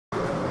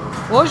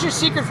What was your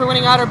secret for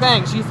winning Outer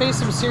Banks? You faced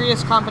some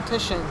serious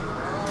competition.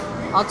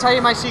 I'll tell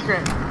you my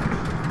secret.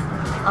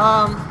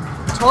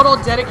 Total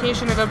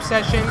dedication and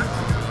obsession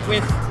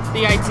with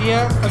the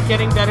idea of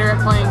getting better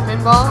at playing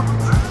pinball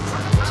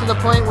to the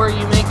point where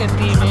you make it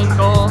the main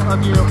goal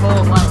of your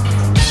whole life.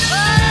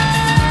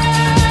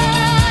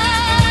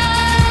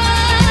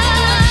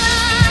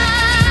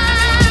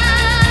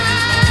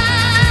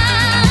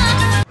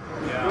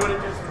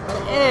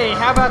 Hey,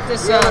 how about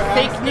this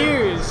fake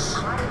news?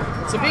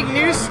 It's a big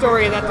news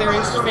story that there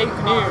is fake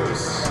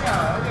news.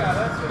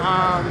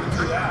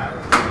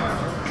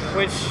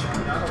 Which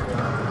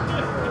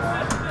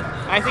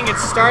I think it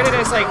started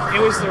as like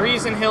it was the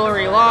reason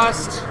Hillary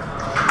lost,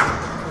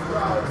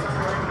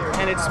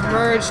 and it's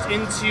merged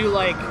into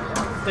like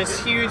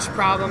this huge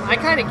problem. I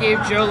kind of gave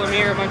Joe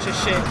Lemire a bunch of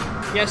shit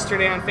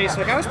yesterday on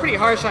Facebook. I was pretty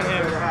harsh on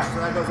him,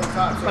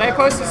 but I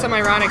posted some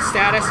ironic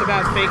status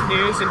about fake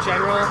news in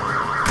general,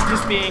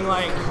 just being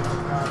like,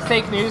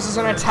 fake news is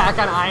an attack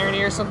on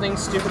irony or something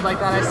stupid like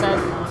that. I said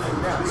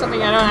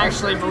something I don't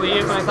actually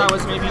believe, but I thought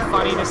was maybe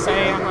funny to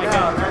say on like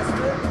a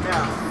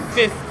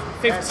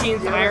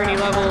 15th irony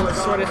level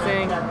sort of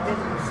thing.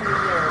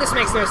 This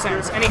makes no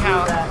sense.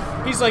 Anyhow,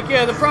 he's like,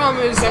 yeah, the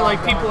problem is that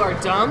like people are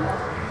dumb.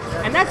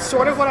 And that's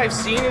sort of what I've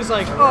seen is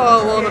like,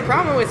 oh, well, the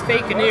problem with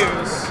fake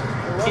news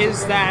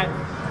is that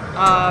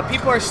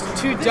people are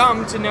too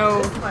dumb to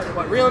know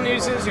what real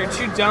news is, or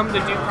too dumb to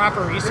do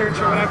proper research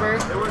or whatever.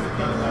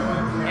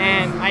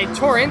 And I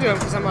tore into him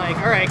because I'm like,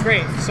 all right,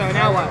 great. So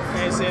now what?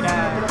 Is it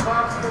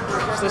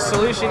is the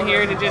solution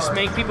here to just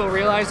make people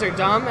realize they're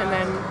dumb, and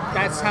then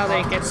that's how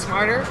they get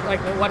smarter? Like,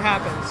 what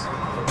happens?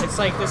 It's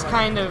like this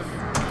kind of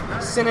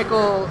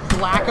cynical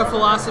lack of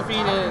philosophy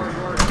to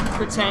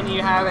pretend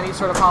you have any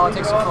sort of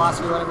politics or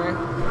philosophy or whatever.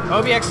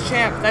 OBX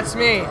Champ, that's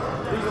me,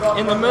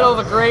 in the middle of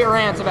a great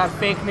rant about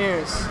fake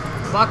news.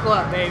 Buckle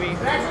up, baby.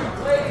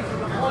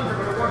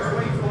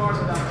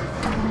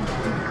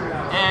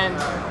 And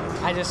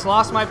I just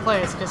lost my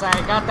place because I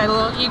got that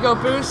little ego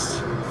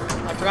boost.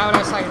 I forgot what I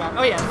was talking about.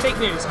 Oh yeah, fake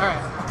news. All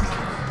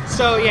right.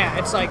 So yeah,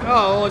 it's like, oh,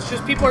 well, it's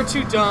just people are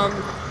too dumb.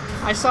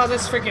 I saw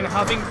this freaking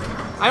huffing.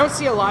 I don't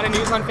see a lot of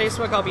news on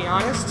Facebook, I'll be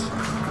honest.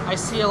 I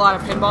see a lot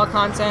of pinball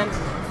content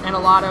and a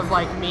lot of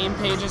like meme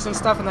pages and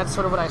stuff, and that's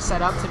sort of what I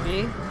set up to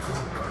be.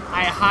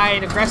 I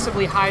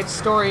aggressively hide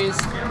stories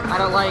I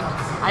don't like.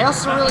 I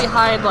also really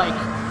hide like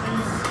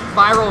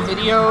viral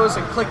videos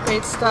and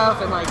clickbait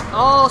stuff, and like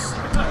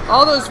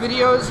all those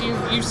videos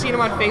you've seen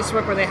them on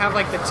Facebook where they have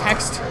like the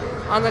text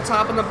on the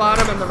top and the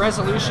bottom and the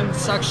resolution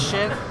sucks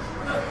shit.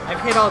 I've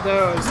hit all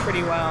those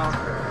pretty well,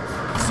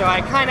 so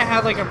I kind of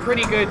have like a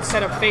pretty good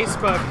set of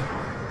Facebook.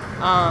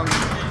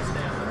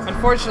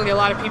 Unfortunately, a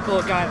lot of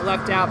people got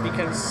left out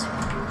because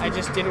I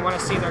just didn't want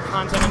to see their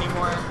content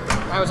anymore.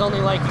 I was only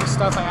liking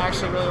stuff I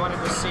actually really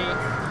wanted to see.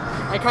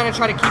 I kind of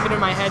try to keep it in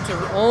my head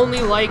to only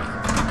like,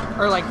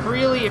 or like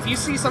really, if you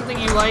see something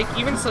you like,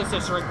 even if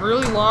it's a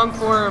really long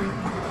form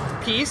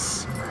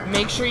piece,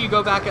 make sure you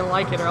go back and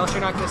like it, or else you're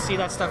not going to see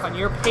that stuff on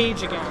your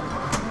page again.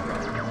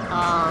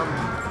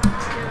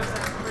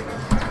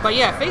 But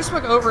yeah,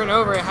 Facebook over and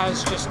over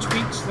has just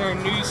tweaked their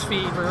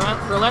newsfeed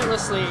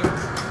relentlessly.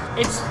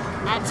 It's,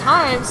 at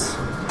times,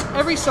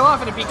 every so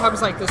often it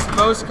becomes like this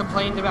most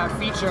complained about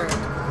feature,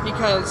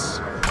 because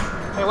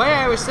the way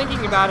I was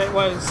thinking about it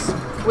was,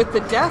 with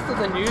the death of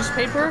the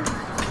newspaper,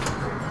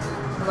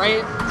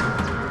 right?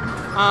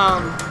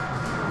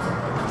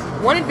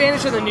 One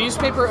advantage of the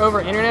newspaper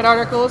over internet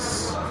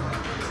articles,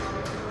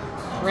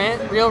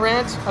 real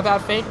rant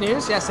about fake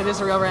news. Yes, it is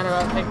a real rant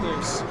about fake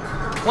news.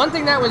 One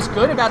thing that was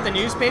good about the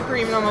newspaper,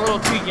 even though I'm a little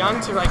too young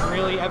to like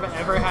really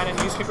ever had a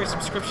newspaper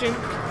subscription,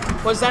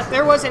 was that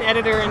there was an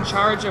editor in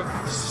charge of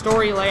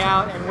story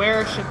layout and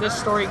where should this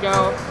story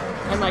go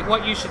and like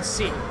what you should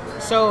see.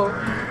 So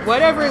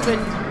whatever the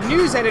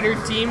news editor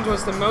deemed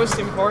was the most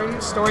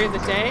important story of the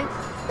day,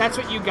 that's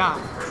what you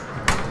got.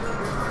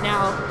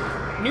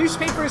 Now,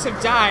 newspapers have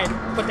died,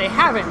 but they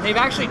haven't. They've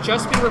actually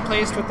just been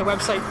replaced with the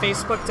website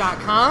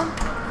Facebook.com.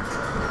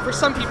 For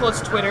some people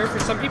it's Twitter, for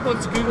some people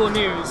it's Google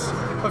News,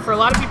 but for a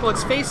lot of people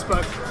it's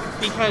Facebook,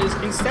 because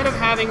instead of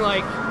having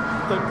like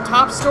the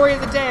top story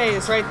of the day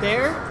is right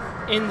there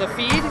in the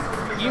feed,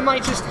 you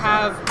might just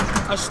have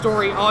a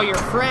story all your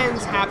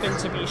friends happen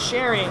to be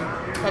sharing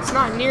that's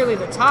not nearly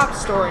the top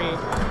story.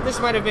 This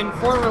might have been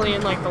formerly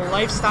in like the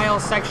lifestyle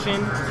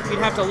section. You'd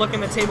have to look in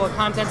the table of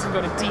contents and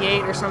go to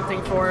D8 or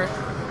something for it.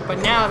 But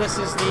now this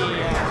is the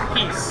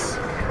piece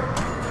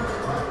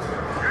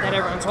that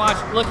everyone's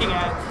looking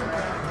at.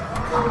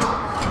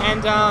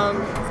 And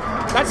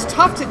that's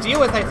tough to deal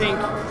with, I think,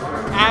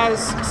 as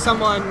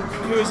someone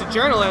who is a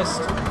journalist,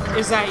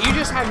 is that you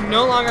just have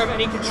no longer have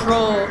any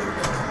control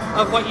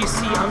of what you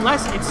see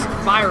unless it's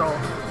viral.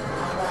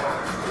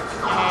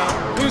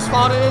 And whose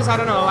fault it is, I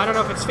don't know. I don't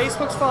know if it's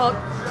Facebook's fault.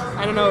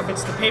 I don't know if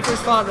it's the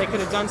paper's fault. They could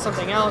have done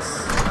something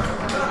else.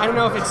 I don't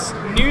know if it's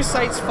news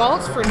sites'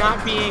 fault for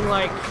not being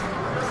like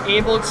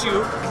able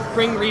to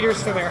bring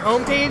readers to their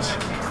homepage.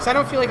 So I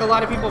don't feel like a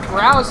lot of people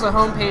browse the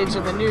homepage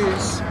of the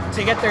news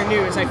to get their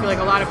news. I feel like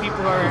a lot of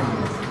people are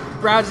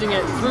browsing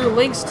it through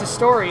links to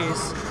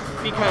stories,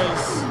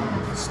 because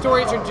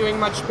stories are doing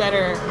much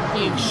better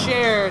being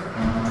shared.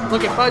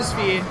 Look at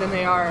BuzzFeed than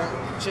they are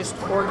just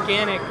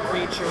organic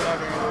reach or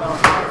whatever.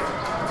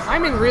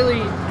 I'm in really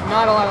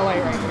not a lot of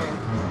light right here.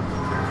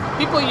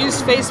 People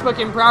use Facebook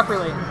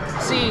improperly.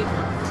 See,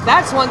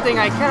 that's one thing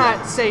I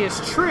cannot say is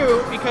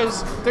true,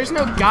 because there's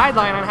no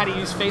guideline on how to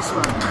use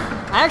Facebook.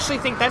 I actually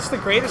think that's the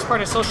greatest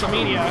part of social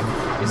media,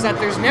 is that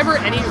there's never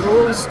any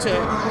rules to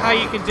how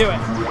you can do it,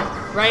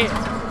 right?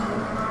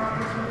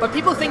 But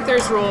people think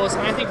there's rules,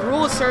 and I think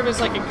rules serve as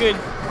like a good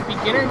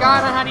beginner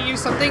guide on how to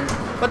use something,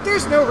 but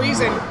there's no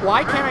reason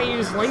why can't I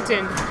use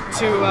LinkedIn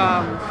to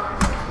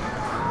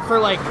for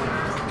like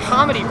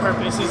comedy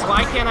purposes.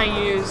 Why can't I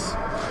use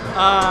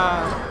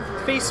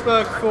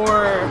Facebook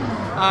for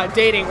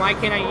dating? Why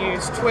can't I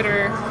use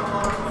Twitter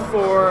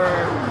for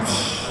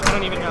I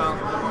don't even know,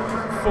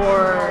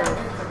 for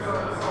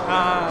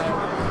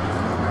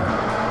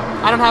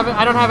I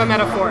don't have a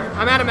metaphor.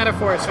 I'm out of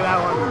metaphors for that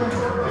one.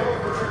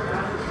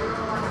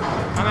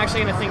 I'm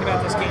actually gonna think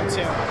about this game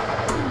too.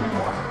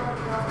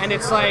 And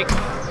it's like,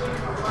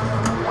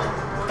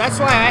 that's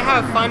why I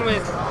have fun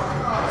with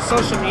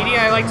social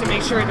media. I like to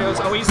make sure it was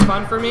always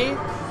fun for me.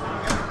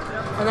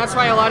 And that's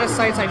why a lot of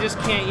sites I just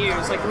can't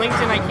use. Like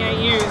LinkedIn I can't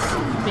use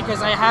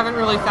because I haven't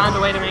really found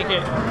a way to make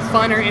it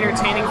fun or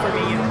entertaining for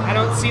me yet. I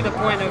don't see the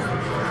point of,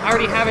 I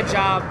already have a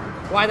job,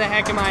 why the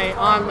heck am I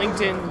on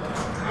LinkedIn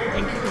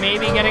and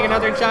maybe getting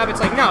another job? It's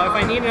like, no, if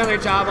I need another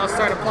job, I'll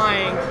start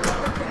applying.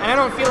 And I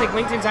don't feel like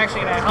LinkedIn's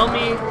actually going to help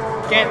me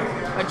get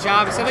a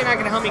job. It's definitely not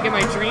going to help me get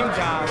my dream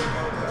job.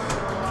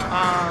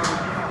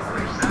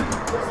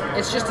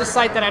 It's just a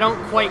site that I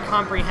don't quite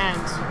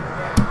comprehend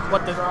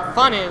what the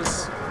fun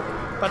is.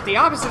 But the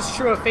opposite is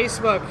true of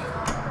Facebook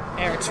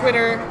or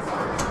Twitter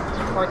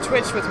or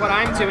Twitch with what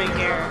I'm doing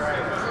here,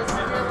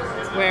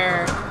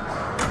 where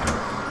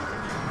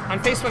on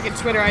Facebook and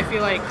Twitter I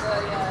feel like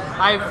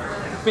I've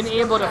been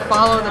able to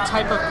follow the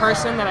type of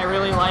person that I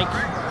really like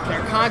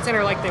their content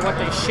or like what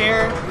they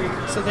share,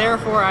 so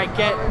therefore I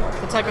get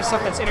the type of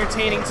stuff that's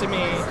entertaining to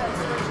me.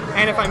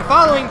 And if I'm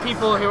following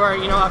people who are,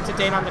 you know, up to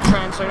date on the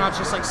trends, they're not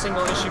just like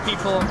single issue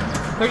people,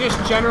 they're just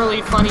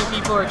generally funny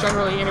people or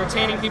generally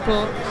entertaining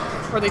people,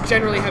 or they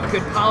generally have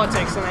good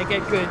politics, and I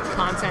get good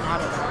content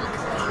out of that.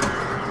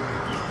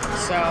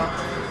 So,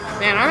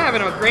 man, I'm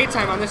having a great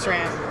time on this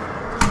rant.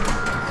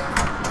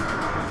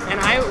 And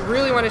I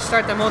really want to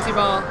start the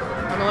multi-ball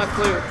on the left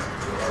loop.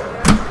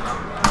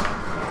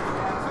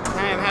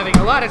 I am having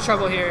a lot of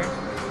trouble here.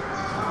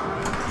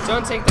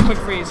 Don't take the quick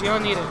freeze, you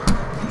don't need it.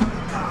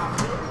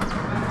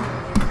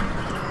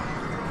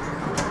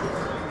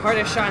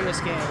 Hardest shot in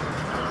this game.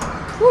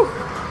 Whew.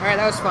 Alright,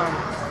 that was fun.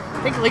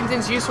 I think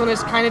LinkedIn's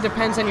usefulness kind of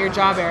depends on your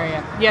job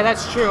area. Yeah,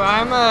 that's true.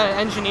 I'm an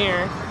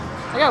engineer.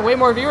 I got way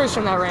more viewers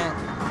from that rant.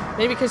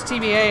 Maybe because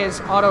TBA is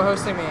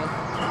auto-hosting me.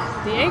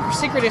 The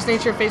secretist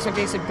nature of Facebook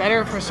makes it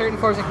better for certain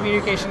forms of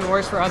communication and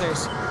worse for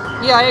others.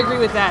 Yeah, I agree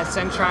with that,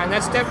 Centron.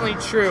 That's definitely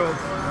true.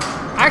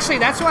 Actually,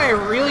 that's why I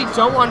really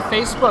don't want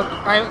Facebook,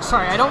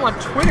 I don't want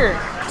Twitter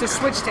to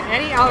switch to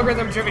any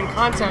algorithm-driven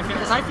content,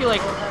 because I feel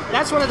like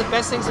that's one of the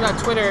best things about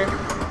Twitter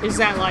is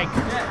that, like,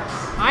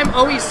 I'm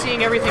always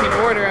seeing everything in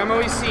order. I'm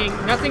always seeing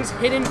nothing's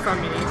hidden from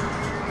me.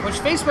 Which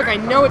Facebook, I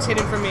know it's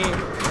hidden from me,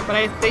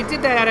 but they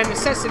did that out of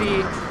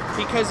necessity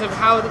because of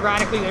how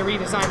radically they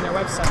redesigned their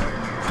website.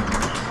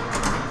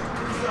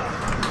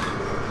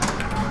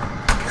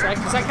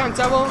 Does that count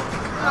double?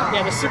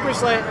 Yeah, the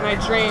super's lit, and I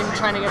drained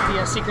trying to get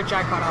the secret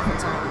jackpot off in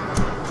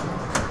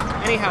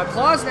time. Anyhow,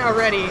 claw's now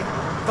ready,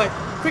 but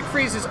quick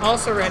freeze is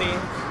also ready.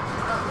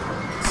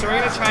 So we're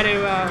gonna try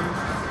to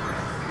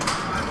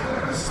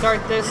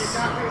start this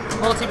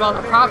multi-ball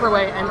the proper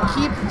way and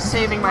keep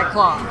saving my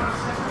claw.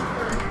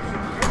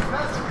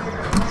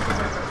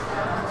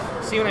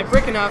 See, when I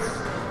brick enough,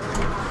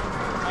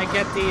 I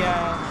get the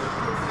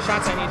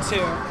shots I need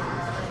too.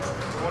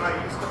 When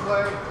I used to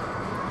play.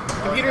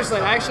 Computer's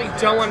lit. I actually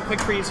don't want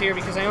quick freeze here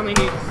because I only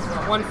need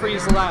one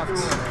freeze left.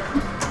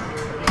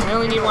 I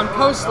only need one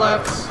post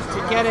left to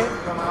get it.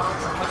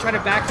 I'll try to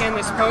backhand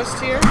this post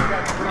here.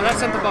 Now that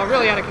sent the ball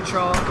really out of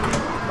control.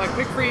 But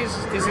quick freeze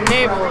is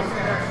enabled.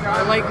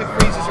 Or light quick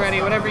freeze is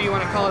ready, whatever you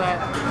want to call that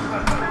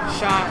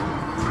shot.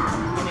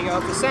 And you go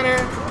up the center.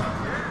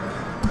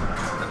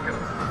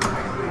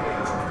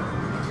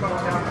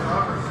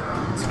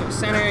 Let's go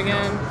center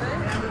again.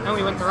 And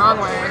we went the wrong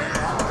way.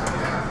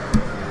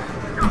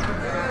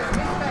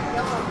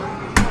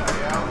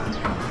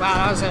 Wow,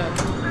 that was a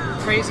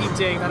crazy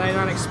dig that I did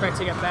not expect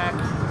to get back.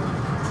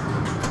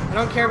 I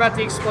don't care about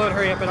the explode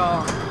hurry up at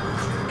all.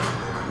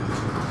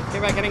 Care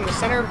about getting the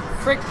center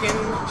frickin'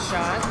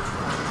 shot.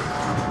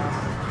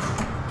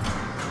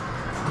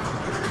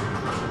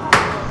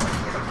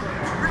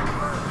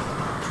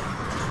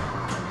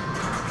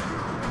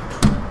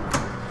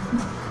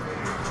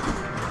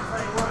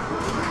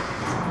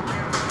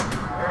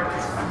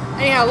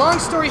 Anyhow, long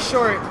story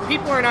short,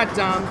 people are not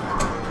dumb.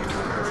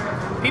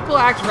 People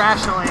act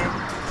rationally.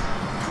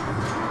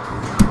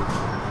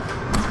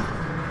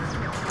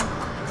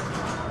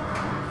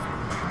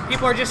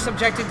 people are just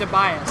subjected to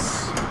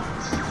bias,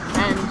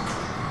 and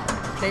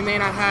they may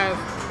not have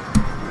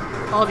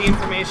all the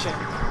information.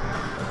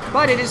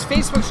 But it is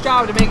Facebook's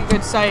job to make a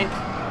good site,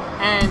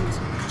 and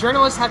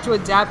journalists have to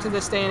adapt to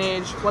this day and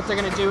age, what they're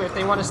going to do if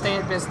they want to stay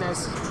in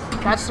business.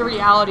 That's the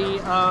reality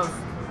of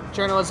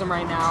journalism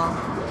right now.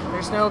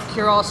 There's no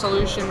cure-all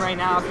solution right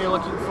now if you're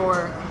looking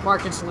for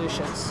market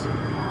solutions.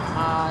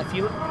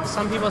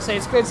 Some people say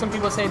it's good, some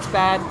people say it's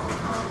bad.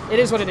 It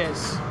is what it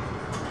is.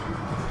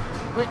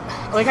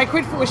 Like I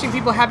quit wishing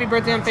people happy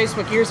birthday on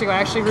Facebook years ago. I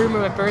actually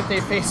rumored a birthday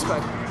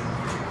Facebook.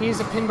 He's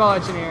a pinball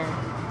engineer.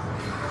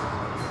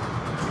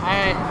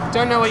 I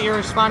don't know what you're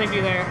responding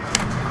to there.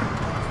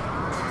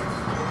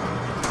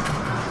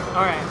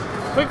 Alright.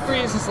 Quick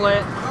freeze is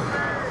lit.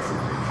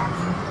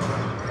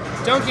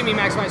 Don't give me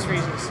maximize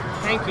freezes.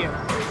 Thank you.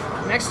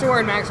 Next door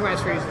and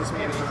maximize freezes,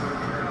 maybe.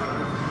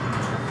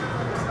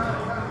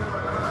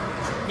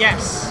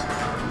 Yes.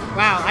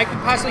 Wow, I could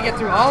possibly get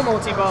through all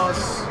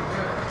multi-balls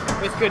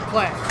with good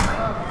play.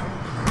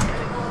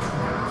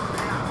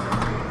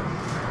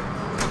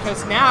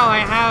 Because now I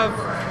have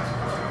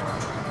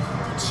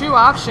two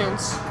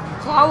options.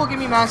 Claw will give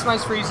me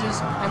maximized freezes,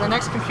 and the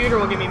next computer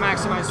will give me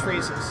maximized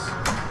freezes.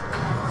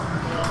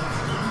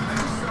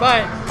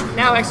 But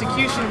now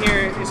execution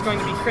here is going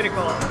to be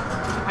critical.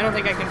 I don't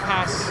think I can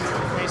pass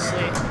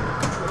nicely.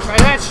 Try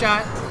that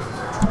shot.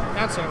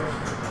 That's over.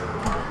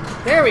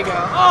 There we go.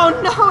 Oh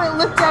no, it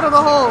lipped out of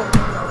the hole.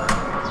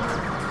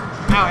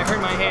 Ow, I hurt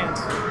my hand.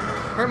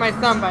 Hurt my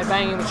thumb by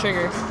banging the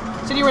trigger.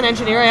 Said you were an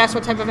engineer. I asked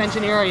what type of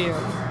engineer are you?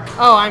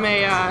 Oh, I'm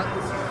a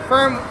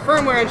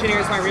firmware engineer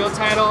is my real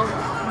title,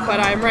 but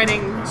I'm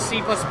writing C++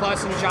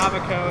 and Java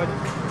code.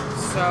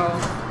 So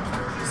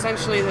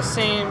essentially the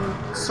same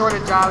sort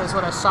of job as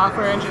what a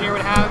software engineer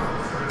would have.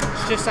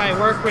 It's just I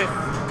work with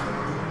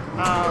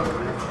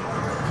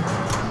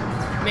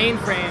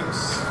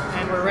mainframes,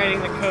 and we're writing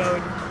the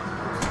code,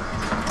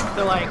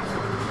 the like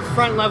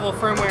front level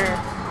firmware,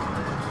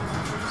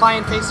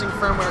 client facing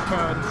firmware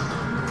code.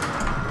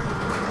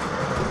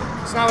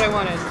 It's not what I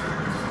wanted.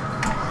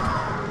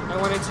 I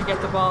wanted to get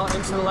the ball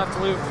into the left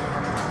loop.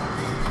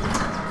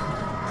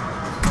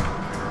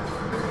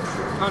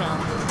 Oh no.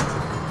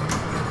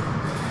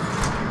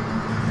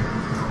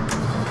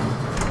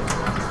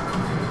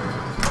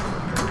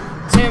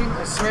 Tim,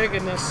 I swear to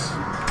goodness,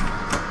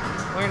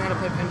 learn how to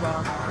play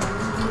pinball.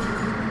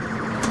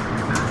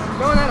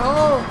 Go in that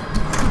hole!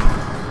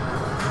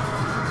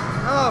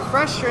 Oh,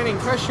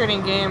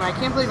 frustrating game. I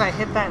can't believe I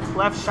hit that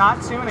left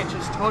shot too and it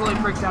just totally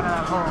bricked out of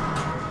that hole.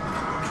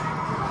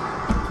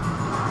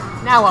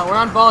 Now what? We're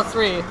on ball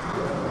 3.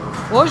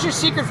 What was your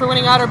secret for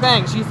winning Outer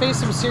Banks? You faced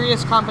some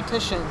serious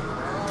competition.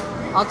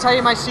 I'll tell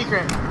you my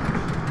secret.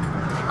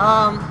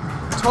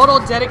 Total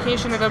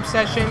dedication and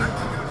obsession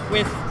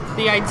with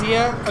the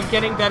idea of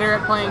getting better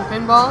at playing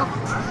pinball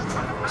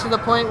to the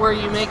point where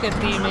you make it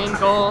the main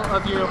goal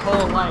of your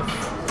whole life.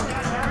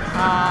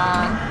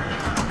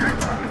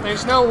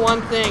 There's no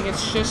one thing.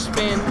 It's just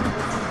been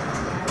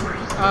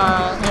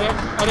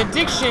an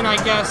addiction, I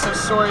guess, of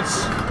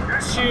sorts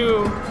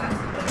to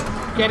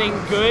getting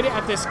good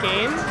at this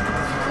game.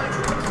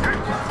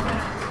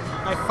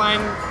 I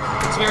find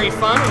it's very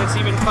fun, and it's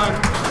even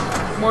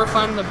more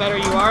fun the better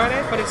you are at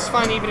it, but it's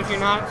fun even if you're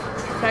not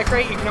that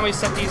great. You can always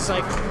set these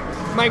like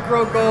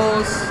micro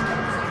goals,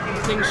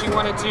 things you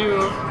want to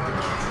do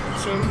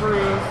to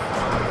improve,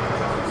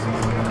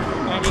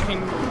 and you can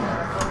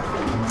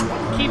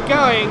keep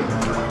going.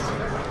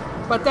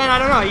 But then I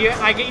don't know,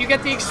 you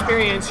get the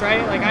experience,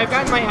 right? Like I've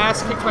gotten my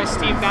ass kicked by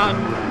Steve Bowden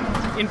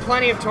in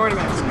plenty of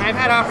tournaments, and I've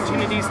had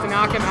opportunities to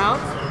knock him out.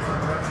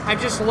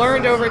 I've just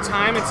learned over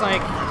time, it's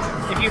like,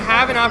 if you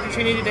have an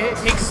opportunity to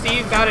take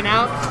Steve Bowden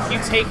out, you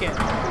take it.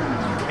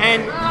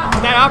 And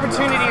that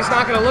opportunity is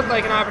not going to look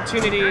like an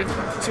opportunity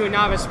to a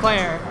novice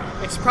player.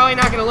 It's probably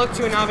not going to look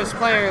to a novice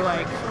player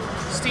like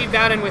Steve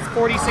Bowden with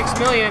 46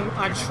 million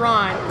on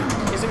Tron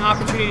is an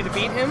opportunity to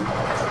beat him,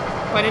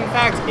 but in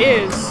fact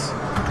is,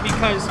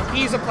 because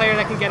he's a player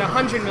that can get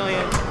 100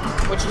 million,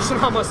 which is an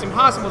almost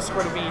impossible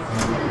score to beat.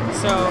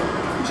 So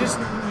just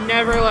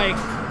never like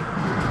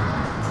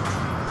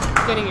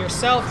getting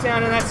yourself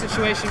down in that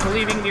situation,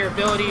 believing in your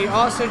ability,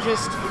 also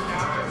just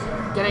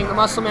getting the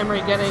muscle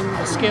memory, getting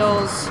the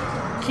skills,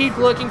 keep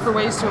looking for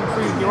ways to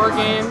improve your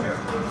game.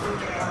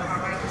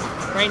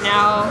 Right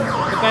now,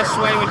 the best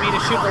way would be to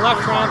shoot the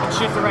left ramp and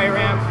shoot the right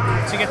ramp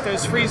to get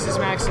those freezes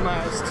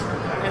maximized,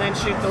 and then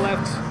shoot the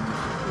left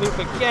loop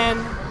again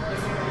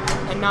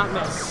and not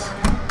miss.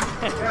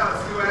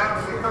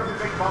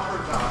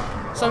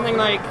 Something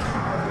like,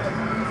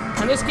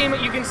 on this game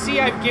you can see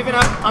I've given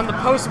up on the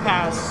post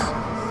pass.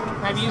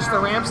 I've used the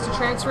ramps to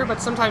transfer,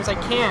 but sometimes I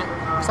can't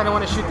because I don't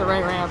want to shoot the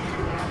right ramp.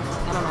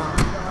 I don't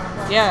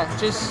know. Yeah,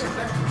 just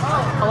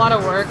a lot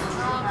of work.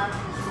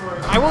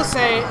 I will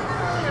say,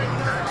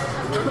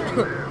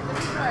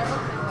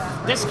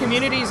 this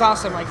community is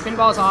awesome. Like,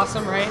 pinball is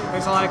awesome, right?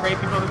 There's a lot of great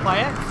people who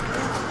play it.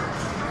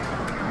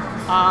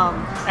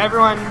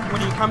 Everyone,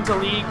 when you come to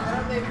League,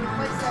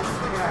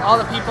 all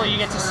the people you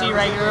get to see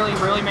regularly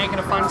really make it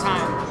a fun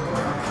time.